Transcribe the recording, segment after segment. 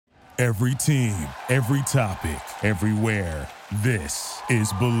Every team, every topic, everywhere. This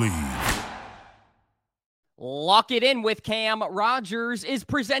is Believe. Lock it in with Cam Rogers is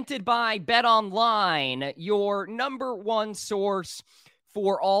presented by BetOnline, your number one source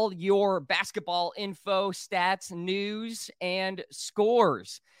for all your basketball info, stats, news, and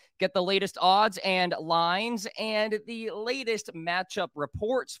scores. Get the latest odds and lines and the latest matchup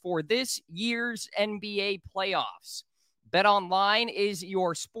reports for this year's NBA playoffs. BetOnline is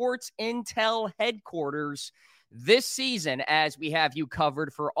your sports intel headquarters this season, as we have you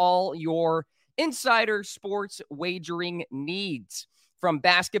covered for all your insider sports wagering needs. From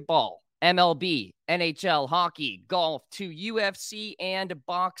basketball, MLB, NHL, hockey, golf, to UFC and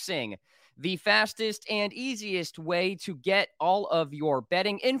boxing. The fastest and easiest way to get all of your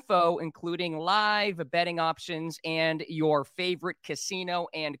betting info, including live betting options and your favorite casino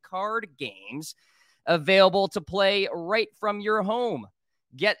and card games, available to play right from your home.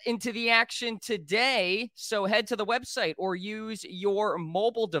 Get into the action today, so head to the website or use your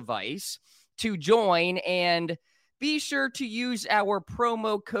mobile device to join, and be sure to use our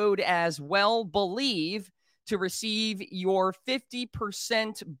promo code as well, Believe, to receive your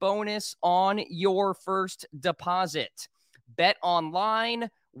 50% bonus on your first deposit. Bet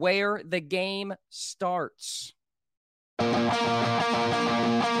online, where the game starts.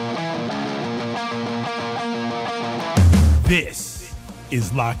 This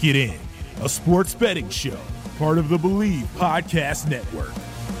is Lock It In, a sports betting show, part of the Believe Podcast Network.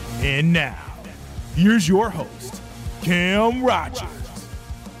 And now, here's your host, Cam Rogers.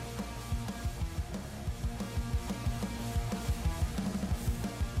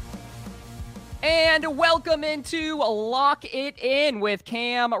 And welcome into Lock It In with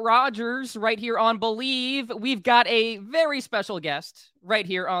Cam Rogers right here on Believe. We've got a very special guest right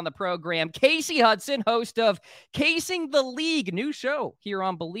here on the program, Kasey Hudson, host of Casing the League, new show here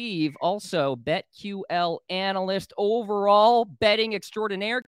on Believe. Also, BetQL analyst, overall betting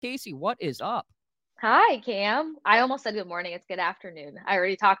extraordinaire. Kasey, what is up? Hi, Cam. I almost said good morning. It's good afternoon. I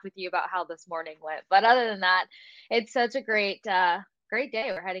already talked with you about how this morning went. But other than that, it's such a great day.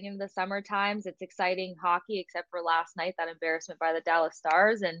 We're heading into the summer times. It's exciting hockey, except for last night, that embarrassment by the Dallas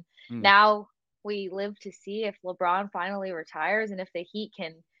Stars. And now we live to see if LeBron finally retires and if the Heat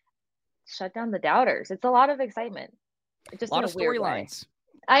can shut down the doubters. It's a lot of excitement. Just a lot of storylines.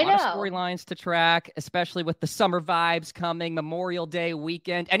 I know. A lot of storylines to track, especially with the summer vibes coming, Memorial Day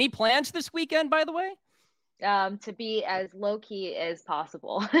weekend. Any plans this weekend, by the way? To be as low-key as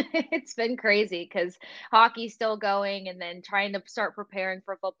possible. It's been crazy because hockey's still going, and then trying to start preparing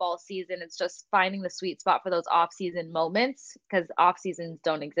for football season. It's just finding the sweet spot for those off-season moments, because off-seasons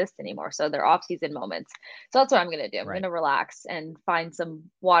don't exist anymore. So they're off-season moments. So that's what I'm going to do. I'm going to relax and find some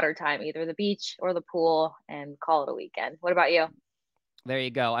water time, either the beach or the pool, and call it a weekend. What about you? There you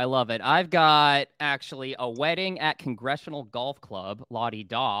go. I love it. I've got actually a wedding at Congressional Golf Club,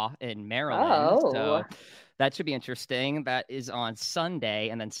 La-Di-Da, in Maryland. Oh. So that should be interesting. That is on Sunday.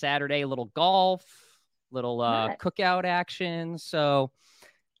 And then Saturday, a little golf, little cookout action. So,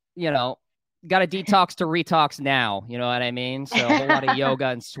 got to detox to retox now. You know what I mean? So a whole lot of yoga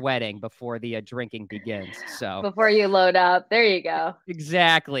and sweating before the drinking begins. So before you load up, there you go.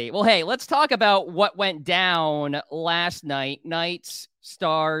 Exactly. Well, hey, let's talk about what went down last night. Knights,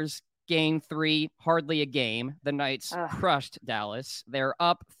 Stars, Game 3, hardly a game. The Knights crushed Dallas. They're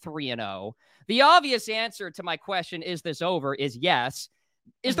up 3-0. The obvious answer to my question, is this over, is yes.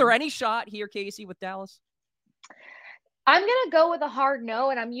 Is there any shot here, Kasey, with Dallas? I'm going to go with a hard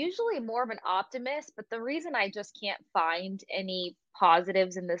no, and I'm usually more of an optimist, but the reason I just can't find any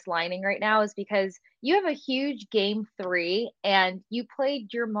positives in this lining right now is because you have a huge Game 3, and you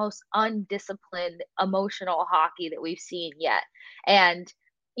played your most undisciplined, emotional hockey that we've seen yet. And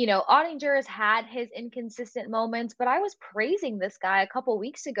Ottinger has had his inconsistent moments, but I was praising this guy a couple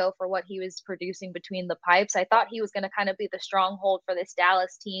weeks ago for what he was producing between the pipes. I thought he was going to kind of be the stronghold for this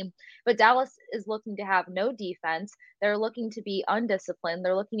Dallas team, but Dallas is looking to have no defense. They're looking to be undisciplined.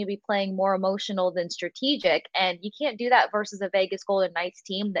 They're looking to be playing more emotional than strategic, and you can't do that versus a Vegas Golden Knights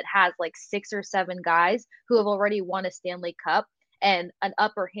team that has like 6 or 7 guys who have already won a Stanley Cup and an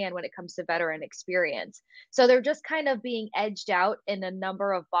upper hand when it comes to veteran experience. So they're just kind of being edged out in a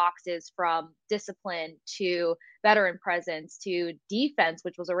number of boxes, from discipline to veteran presence to defense,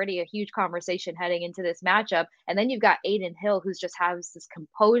 which was already a huge conversation heading into this matchup. And then you've got Aiden Hill, who's just has this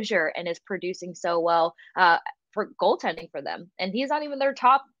composure and is producing so well for goaltending for them. And he's not even their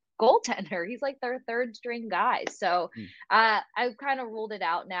top goaltender. He's like their third string guy. So I've kind of ruled it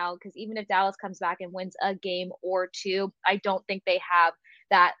out now, because even if Dallas comes back and wins a game or two, I don't think they have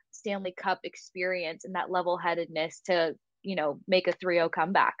that Stanley Cup experience and that level-headedness to, make a 3-0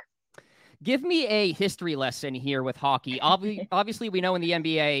 comeback. Give me a history lesson here with hockey. Obviously, we know in the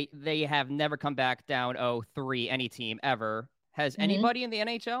NBA, they have never come back down 0-3, any team ever. Has anybody in the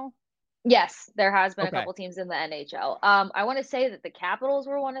NHL? Yes, there has been a Okay. couple teams in the NHL. I want to say that the Capitals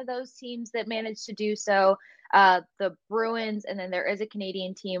were one of those teams that managed to do so. The Bruins, and then there is a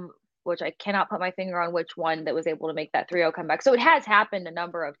Canadian team, which I cannot put my finger on which one, that was able to make that 3-0 comeback. So it has happened a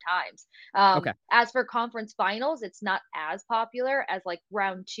number of times. Okay. As for conference finals, it's not as popular as like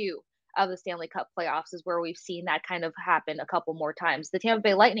round 2 of the Stanley Cup playoffs is where we've seen that kind of happen a couple more times. The Tampa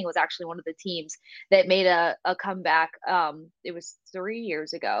Bay Lightning was actually one of the teams that made a comeback. It was 3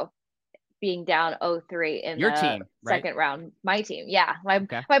 years ago, being down 0-3 in Your the team, right? second round. My team. Yeah.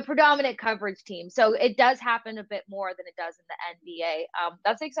 Okay. My predominant coverage team. So it does happen a bit more than it does in the NBA.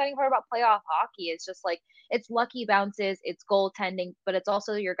 That's the exciting part about playoff hockey. It's just like, it's lucky bounces, it's goaltending, but it's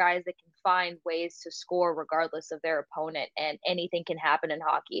also your guys that can find ways to score regardless of their opponent, and anything can happen in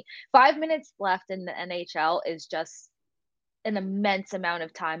hockey. 5 minutes left in the NHL is just an immense amount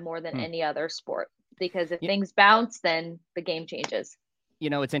of time, more than any other sport, because if things bounce, then the game changes.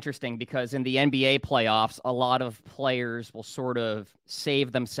 It's interesting because in the NBA playoffs, a lot of players will sort of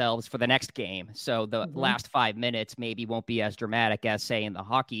save themselves for the next game. So the last 5 minutes maybe won't be as dramatic as, say, in the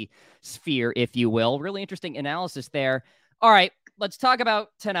hockey sphere, if you will. Really interesting analysis there. All right, let's talk about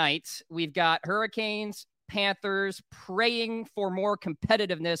tonight. We've got Hurricanes, Panthers, praying for more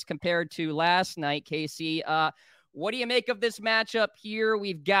competitiveness compared to last night, Kasey. What do you make of this matchup here?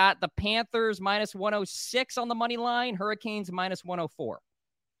 We've got the Panthers minus 106 on the money line, Hurricanes minus 104.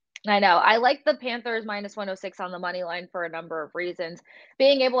 I know. I like the Panthers minus 106 on the money line for a number of reasons.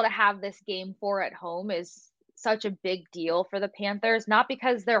 Being able to have this game 4 at home is such a big deal for the Panthers, not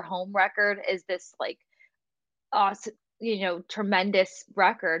because their home record is this like awesome, tremendous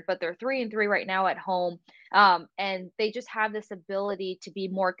record, but they're 3-3 right now at home. And they just have this ability to be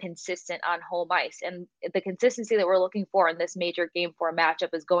more consistent on home ice. And the consistency that we're looking for in this major game 4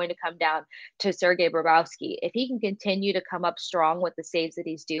 matchup is going to come down to Sergei Bobrovsky. If he can continue to come up strong with the saves that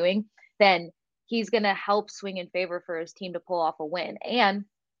he's doing, then he's going to help swing in favor for his team to pull off a win. And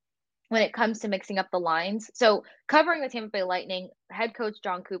when it comes to mixing up the lines. So covering the Tampa Bay Lightning, head coach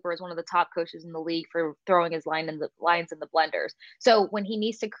John Cooper is one of the top coaches in the league for throwing his lines in the blenders. So when he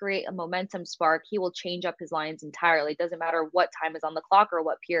needs to create a momentum spark, he will change up his lines entirely. It doesn't matter what time is on the clock or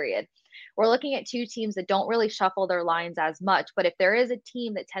what period. We're looking at two teams that don't really shuffle their lines as much, but if there is a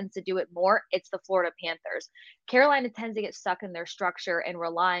team that tends to do it more, it's the Florida Panthers. Carolina tends to get stuck in their structure and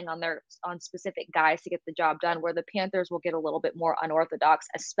relying on specific guys to get the job done, where the Panthers will get a little bit more unorthodox,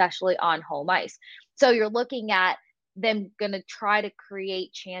 especially on home ice. So you're looking at them going to try to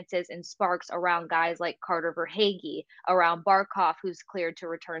create chances and sparks around guys like Carter Verhaeghe, around Barkov, who's cleared to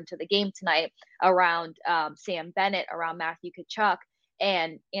return to the game tonight, around Sam Bennett, around Matthew Tkachuk,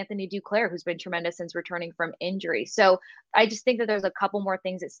 and Anthony Duclair, who's been tremendous since returning from injury. So I just think that there's a couple more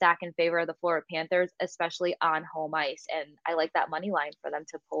things that stack in favor of the Florida Panthers, especially on home ice. And I like that money line for them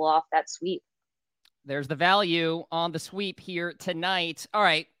to pull off that sweep. There's the value on the sweep here tonight. All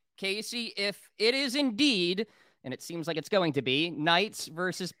right, Kasey, if it is indeed, and it seems like it's going to be, Knights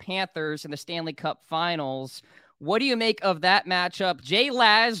versus Panthers in the Stanley Cup Finals, what do you make of that matchup?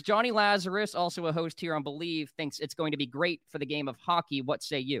 Johnny Lazarus, also a host here on Believe, thinks it's going to be great for the game of hockey. What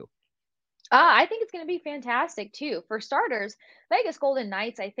say you? I think it's going to be fantastic, too. For starters, Vegas Golden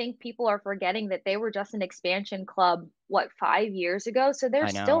Knights, I think people are forgetting that they were just an expansion club, 5 years ago? So they're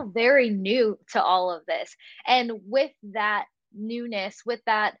still very new to all of this. And with that newness, with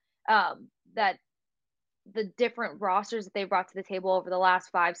that, the different rosters that they brought to the table over the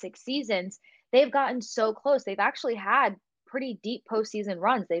last 5-6 seasons, they've gotten so close. They've actually had pretty deep postseason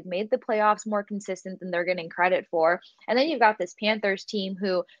runs. They've made the playoffs more consistent than they're getting credit for. And then you've got this Panthers team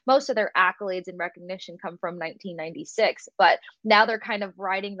who most of their accolades and recognition come from 1996, but now they're kind of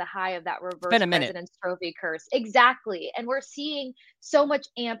riding the high of that reverse President's Trophy curse. Exactly. And we're seeing so much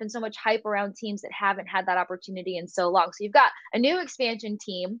amp and so much hype around teams that haven't had that opportunity in so long. So you've got a new expansion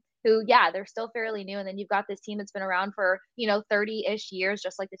team who, they're still fairly new. And then you've got this team that's been around for, 30-ish years,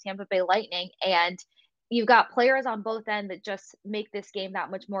 just like the Tampa Bay Lightning. And you've got players on both ends that just make this game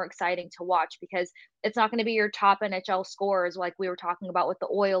that much more exciting to watch, because it's not going to be your top NHL scorers like we were talking about with the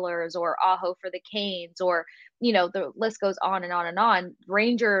Oilers, or Aho for the Canes, or, the list goes on and on and on.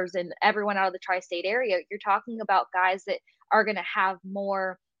 Rangers and everyone out of the tri-state area. You're talking about guys that are going to have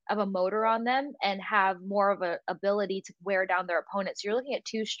more of a motor on them and have more of an ability to wear down their opponents. You're looking at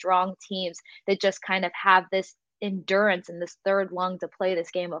two strong teams that just kind of have this endurance and this third lung to play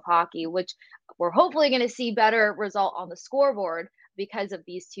this game of hockey, which we're hopefully going to see better result on the scoreboard because of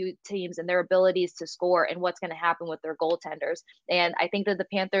these two teams and their abilities to score and what's going to happen with their goaltenders. And I think that the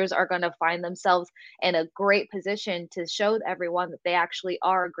Panthers are going to find themselves in a great position to show everyone that they actually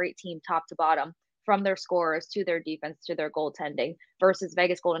are a great team top to bottom, from their scorers to their defense to their goaltending, versus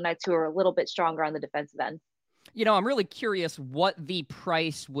Vegas Golden Knights, who are a little bit stronger on the defensive end. I'm really curious what the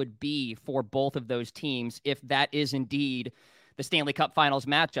price would be for both of those teams if that is indeed the Stanley Cup Finals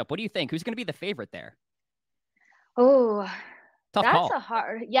matchup. What do you think? Who's going to be the favorite there? Oh, tough that's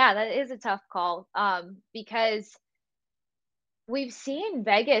call. that is a tough call. Because we've seen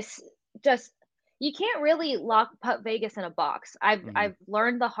Vegas just, you can't really put Vegas in a box. I've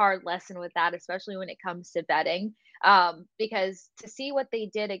learned the hard lesson with that, especially when it comes to betting. Because to see what they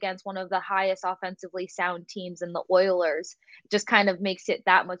did against one of the highest offensively sound teams in the Oilers just kind of makes it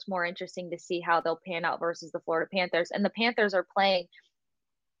that much more interesting to see how they'll pan out versus the Florida Panthers. And the Panthers are playing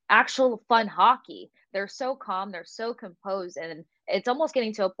actual fun hockey. They're so calm, they're so composed, and it's almost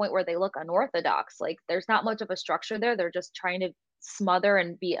getting to a point where they look unorthodox. Like, there's not much of a structure there. They're just trying to smother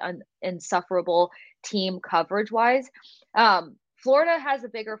and be insufferable team coverage wise. Florida has a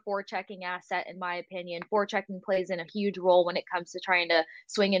bigger forechecking asset, in my opinion. Forechecking plays in a huge role when it comes to trying to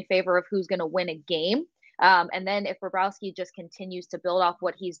swing in favor of who's going to win a game. And then if Bobrovsky just continues to build off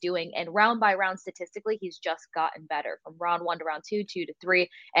what he's doing, and round by round, statistically, he's just gotten better from round 1 to round 2, 2 to 3,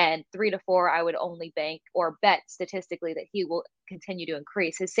 and 3 to 4. I would only bank or bet statistically that he will continue to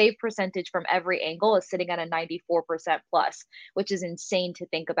increase. His save percentage from every angle is sitting at a 94% plus, which is insane to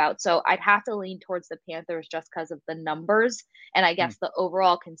think about. So I'd have to lean towards the Panthers just because of the numbers and I guess the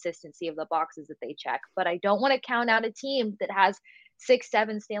overall consistency of the boxes that they check. But I don't want to count out a team that has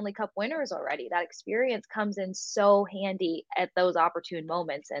 6-7 Stanley Cup winners already. That experience comes in so handy at those opportune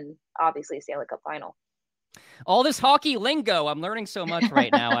moments, and obviously a Stanley Cup final. All this hockey lingo. I'm learning so much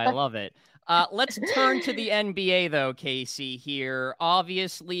right now. I love it. Let's turn to the NBA, though, Kasey, here.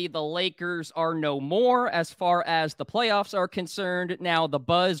 Obviously, the Lakers are no more as far as the playoffs are concerned. Now, the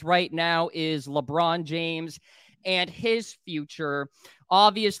buzz right now is LeBron James and his future.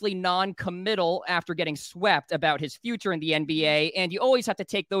 Obviously non-committal after getting swept about his future in the NBA. And you always have to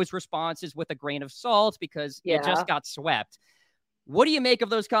take those responses with a grain of salt because you just got swept. What do you make of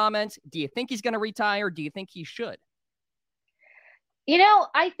those comments? Do you think he's going to retire? Do you think he should?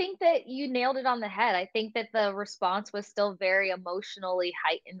 I think that you nailed it on the head. I think that the response was still very emotionally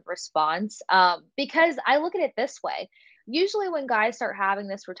heightened response, because I look at it this way. Usually when guys start having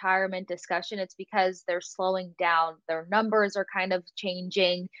this retirement discussion, it's because they're slowing down. Their numbers are kind of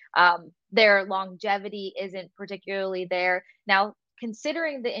changing. Their longevity isn't particularly there. Now,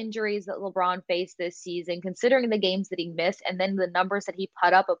 considering the injuries that LeBron faced this season, considering the games that he missed, and then the numbers that he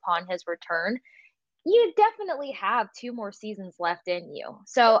put up upon his return, you definitely have 2 more seasons left in you.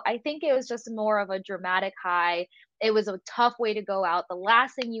 So I think it was just more of a dramatic high. It was a tough way to go out. The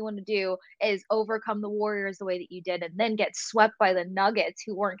last thing you want to do is overcome the Warriors the way that you did and then get swept by the Nuggets,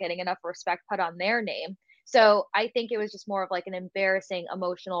 who weren't getting enough respect put on their name. So I think it was just more of like an embarrassing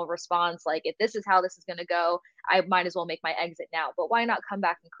emotional response. Like, if this is how this is going to go, I might as well make my exit now. But why not come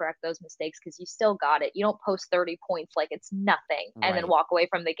back and correct those mistakes? Because you still got it. You don't post 30 points like it's nothing and then walk away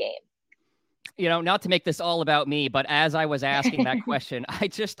from the game. Not to make this all about me, but as I was asking that question, I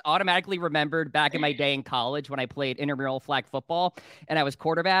just automatically remembered back in my day in college when I played intramural flag football and I was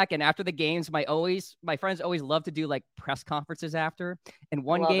quarterback. And after the games, my friends always loved to do like press conferences after. And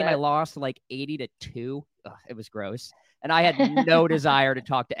one game I lost like 80-2. Ugh, it was gross. And I had no desire to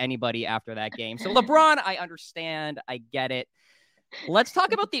talk to anybody after that game. So LeBron, I understand. I get it. Let's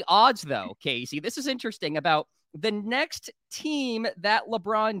talk about the odds, though, Kasey. This is interesting about the next team that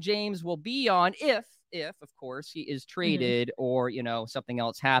LeBron James will be on if of course he is traded or, something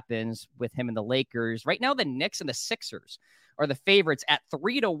else happens with him and the Lakers. Right now, the Knicks and the Sixers are the favorites at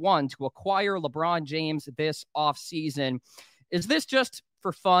 3-1 to acquire LeBron James this offseason. Is this just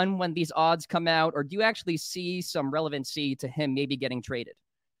for fun when these odds come out, or do you actually see some relevancy to him maybe getting traded?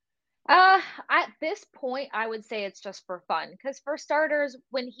 At this point, I would say it's just for fun. Because for starters,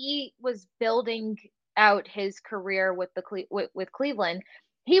 when he was building out his career with with Cleveland,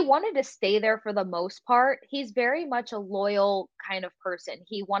 he wanted to stay there for the most part. He's very much a loyal kind of person.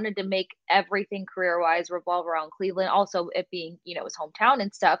 He wanted to make everything career-wise revolve around Cleveland, also it being, his hometown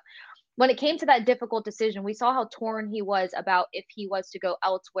and stuff. When it came to that difficult decision, we saw how torn he was about if he was to go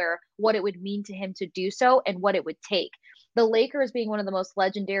elsewhere, what it would mean to him to do so and what it would take. The Lakers being one of the most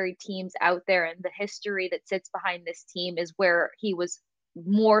legendary teams out there, and the history that sits behind this team is where he was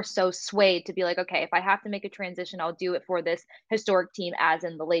more so swayed to be like, okay, if I have to make a transition, I'll do it for this historic team, as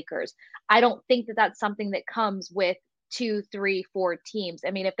in the Lakers. I don't think that that's something that comes with 2, 3, 4 teams.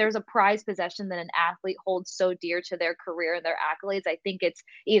 I mean, if there's a prized possession that an athlete holds so dear to their career and their accolades, I think it's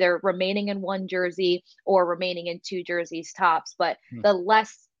either remaining in one jersey or remaining in 2 jerseys tops. But the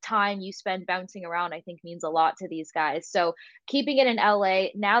less time you spend bouncing around, I think means a lot to these guys. So keeping it in LA,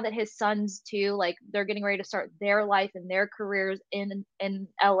 now that his sons too, like they're getting ready to start their life and their careers in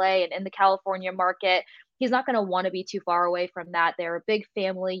LA and in the California market, he's not going to want to be too far away from that. They're a big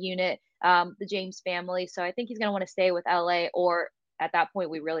family unit, the James family. So I think he's going to want to stay with LA, or at that point,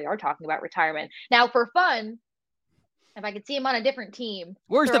 we really are talking about retirement. Now, for fun, if I could see him on a different team,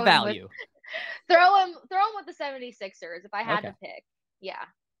 where's the value? Throw him with the 76ers if I had to pick. Yeah.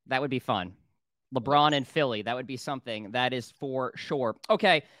 That would be fun. LeBron and Philly. That would be something. That is for sure.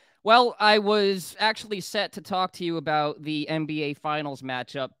 Okay. Well, I was actually set to talk to you about the NBA Finals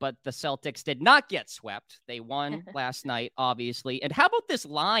matchup, but the Celtics did not get swept. They won last night, obviously. And how about this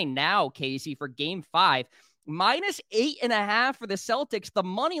line now, Kasey, for Game 5? -8.5 for the Celtics. The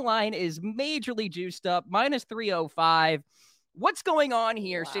money line is majorly juiced up, -305. What's going on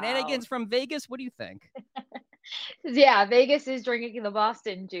here? Wow. Shenanigans from Vegas? What do you think? Yeah, Vegas is drinking the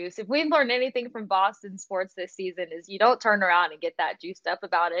Boston juice. If we've learned anything from Boston sports this season, is you don't turn around and get that juiced up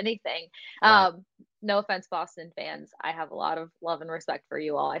about anything. Right. No offense, Boston fans. I have a lot of love and respect for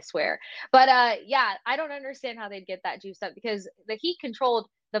you all, I swear. But yeah, I don't understand how they'd get that juiced up, because the Heat controlled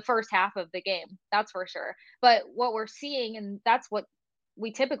the first half of the game. That's for sure. But what we're seeing, and that's what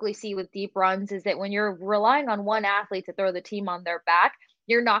we typically see with deep runs, is that when you're relying on one athlete to throw the team on their back,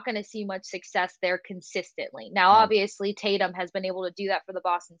 you're not going to see much success there consistently. Now, obviously, Tatum has been able to do that for the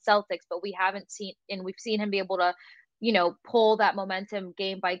Boston Celtics, but we've seen him be able to, pull that momentum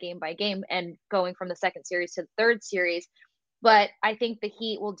game by game by game, and going from the second series to the third series. But I think the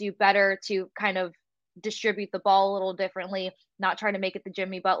Heat will do better to kind of distribute the ball a little differently, not try to make it the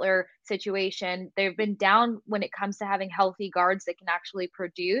Jimmy Butler situation. They've been down when it comes to having healthy guards that can actually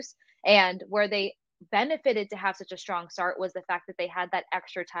produce, and where they benefited to have such a strong start was the fact that they had that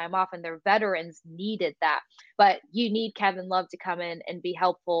extra time off, and their veterans needed that. But you need Kevin Love to come in and be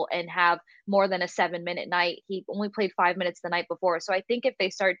helpful and have more than a 7-minute night. He only played 5 minutes the night before. So I think if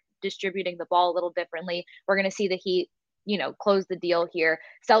they start distributing the ball a little differently, we're going to see the Heat, close the deal here.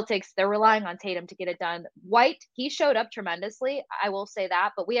 Celtics, they're relying on Tatum to get it done. White, he showed up tremendously, I will say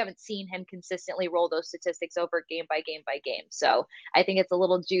that, but we haven't seen him consistently roll those statistics over game by game by game. So I think it's a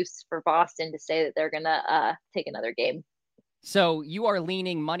little juice for Boston to say that they're going to take another game. So you are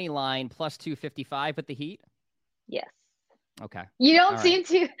leaning money line +255 with the Heat? Yes. Okay. You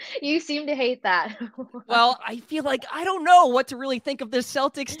seem to hate that. Well, I feel like I don't know what to really think of this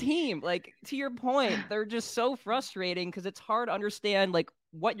Celtics team. Like, to your point, they're just so frustrating because it's hard to understand like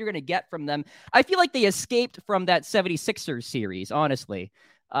what you're going to get from them. I feel like they escaped from that 76ers series, honestly.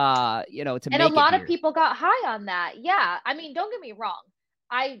 A lot of people got high on that. Yeah. I mean, don't get me wrong.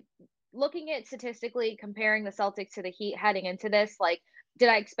 Looking at statistically comparing the Celtics to the Heat heading into this, like, did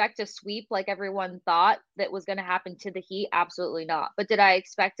I expect a sweep like everyone thought that was going to happen to the Heat? Absolutely not. But did I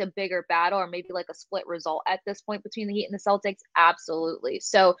expect a bigger battle, or maybe like a split result at this point between the Heat and the Celtics? Absolutely.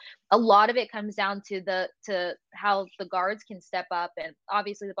 So a lot of it comes down to how the guards can step up. And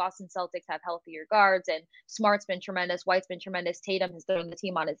obviously the Boston Celtics have healthier guards, and Smart's been tremendous. White's been tremendous. Tatum has thrown the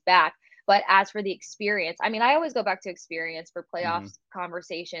team on his back. But as for the experience, I mean, I always go back to experience for playoffs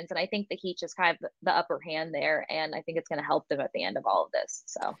conversations. And I think the Heat just kind of the upper hand there. And I think it's going to help them at the end of all of this.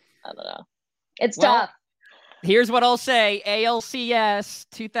 So I don't know. It's tough. Here's what I'll say. ALCS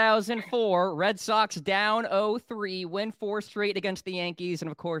 2004, Red Sox down 0-3, win 4 straight against the Yankees.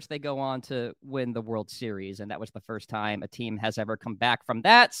 And of course, they go on to win the World Series. And that was the first time a team has ever come back from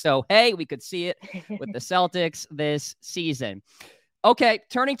that. So, hey, we could see it with the Celtics this season. Okay,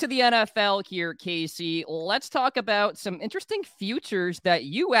 turning to the NFL here, Kasey, let's talk about some interesting futures that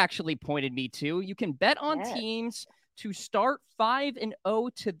you actually pointed me to. You can bet on teams to start 5-0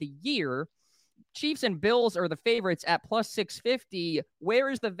 to the year. Chiefs and Bills are the favorites at +650.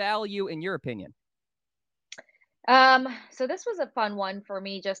 Where is the value in your opinion? So this was a fun one for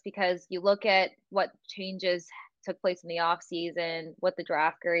me, just because you look at what changes took place in the offseason, what the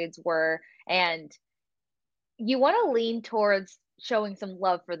draft grades were, and you want to lean towards showing some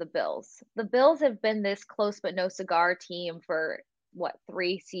love for the Bills. The Bills have been this close but no cigar team for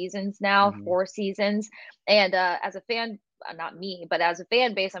 3 seasons now, 4 seasons. And as a fan, not me, but as a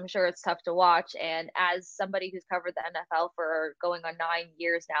fan base, I'm sure it's tough to watch. And as somebody who's covered the NFL for going on 9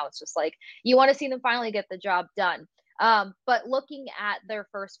 years now, it's just like you want to see them finally get the job done. But looking at their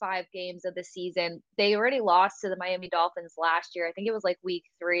first 5 games of the season, they already lost to the Miami Dolphins last year. I think it was like week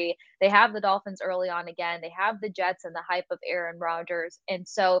 3. They have the Dolphins early on again. They have the Jets and the hype of Aaron Rodgers. And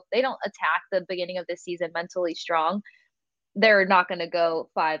so if they don't attack the beginning of this season mentally strong, they're not going to go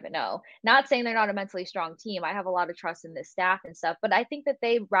 5-0. Not saying they're not a mentally strong team. I have a lot of trust in this staff and stuff, but I think that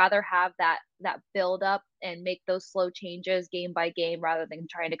they'd rather have that build up and make those slow changes game by game rather than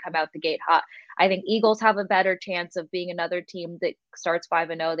trying to come out the gate hot. I think Eagles have a better chance of being another team that starts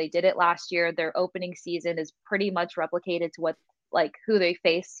 5-0. They did it last year. Their opening season is pretty much replicated to what who they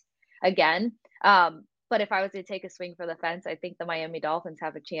face again. But if I was to take a swing for the fence, I think the Miami Dolphins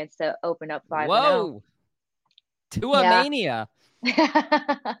have a chance to open up 5-0. Whoa. Tua mania.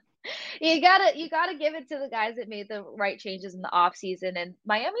 You gotta give it to the guys that made the right changes in the offseason. And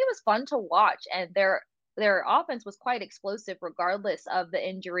Miami was fun to watch, and their offense was quite explosive regardless of the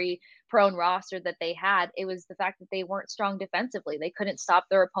injury prone roster that they had. It was the fact that they weren't strong defensively. They couldn't stop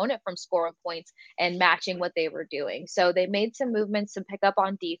their opponent from scoring points and matching what they were doing. So they made some movements to pick up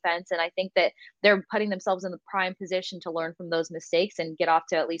on defense, and I think that they're putting themselves in the prime position to learn from those mistakes and get off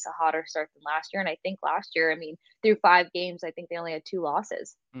to at least a hotter start than last year. And I think last year, through 5 games, I think they only had 2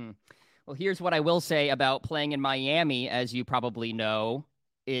 losses. Well, here's what I will say about playing in Miami, as you probably know.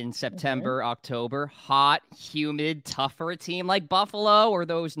 In September, October, hot, humid, tough for a team like Buffalo or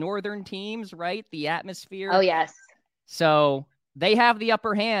those northern teams, right? The atmosphere. Oh, yes. So they have the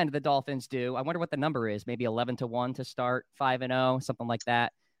upper hand, the Dolphins do. I wonder what the number is. Maybe 11-1 to start 5-0, something like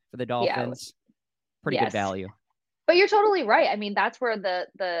that for the Dolphins. Yeah. Pretty good value. But you're totally right. That's where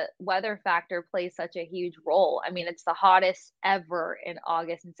the weather factor plays such a huge role. It's the hottest ever in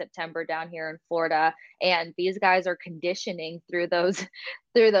August and September down here in Florida, and these guys are conditioning through those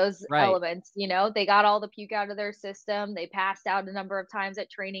right. elements. They got all the puke out of their system. They passed out a number of times at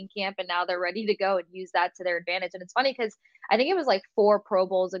training camp, and now they're ready to go and use that to their advantage. And it's funny because I think it was 4 Pro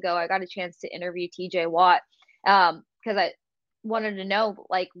Bowls ago, I got a chance to interview TJ Watt because I wanted to know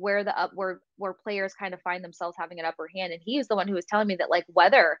where players kind of find themselves having an upper hand. And he was the one who was telling me that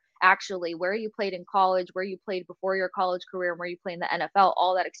weather, actually, where you played in college, where you played before your college career, and where you play in the NFL,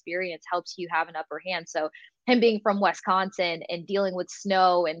 all that experience helps you have an upper hand. So him being from Wisconsin and dealing with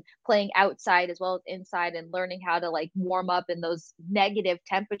snow and playing outside as well as inside and learning how to warm up in those negative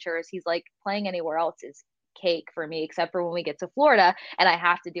temperatures, he's playing anywhere else is cake for me, except for when we get to Florida and I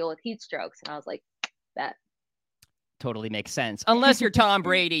have to deal with heat strokes. And I was like, that totally makes sense. Unless you're Tom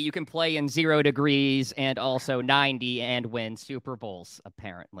Brady, you can play in 0 degrees and also 90 and win Super Bowls.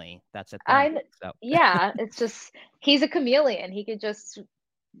 Apparently, that's a thing. Yeah, it's just he's a chameleon. He could just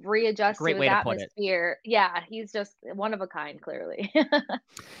readjust to his atmosphere. Yeah, he's just one of a kind. Clearly,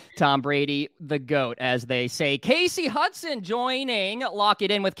 Tom Brady, the GOAT, as they say. Kasey Hudson joining Lock It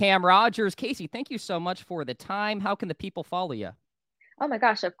In with Cam Rogers. Kasey, thank you so much for the time. How can the people follow you? Oh my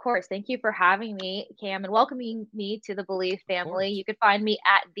gosh, of course. Thank you for having me, Cam, and welcoming me to the Believe family. You can find me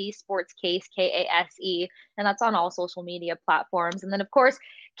at The Sports Case, Kase, and that's on all social media platforms. And then, of course,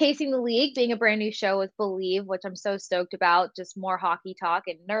 Casing the League, being a brand new show with Believe, which I'm so stoked about, just more hockey talk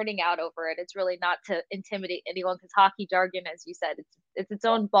and nerding out over it. It's really not to intimidate anyone because hockey jargon, as you said, it's its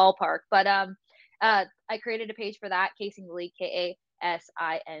own ballpark. But I created a page for that, Casing the League, Kasing.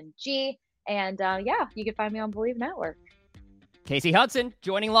 And you can find me on Believe Network. Kasey Hudson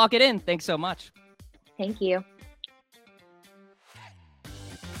joining Lock It In. Thanks so much. Thank you.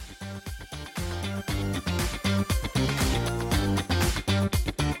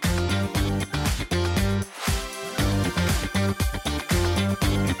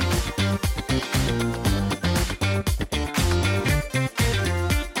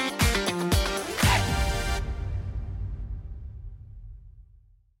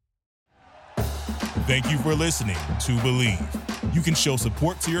 Thank you for listening to Believe. You can show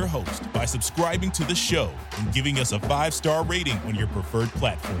support to your host by subscribing to the show and giving us a 5-star rating on your preferred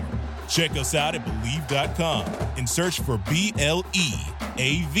platform. Check us out at Believe.com and search for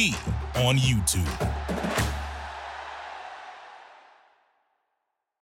BLEAV on YouTube.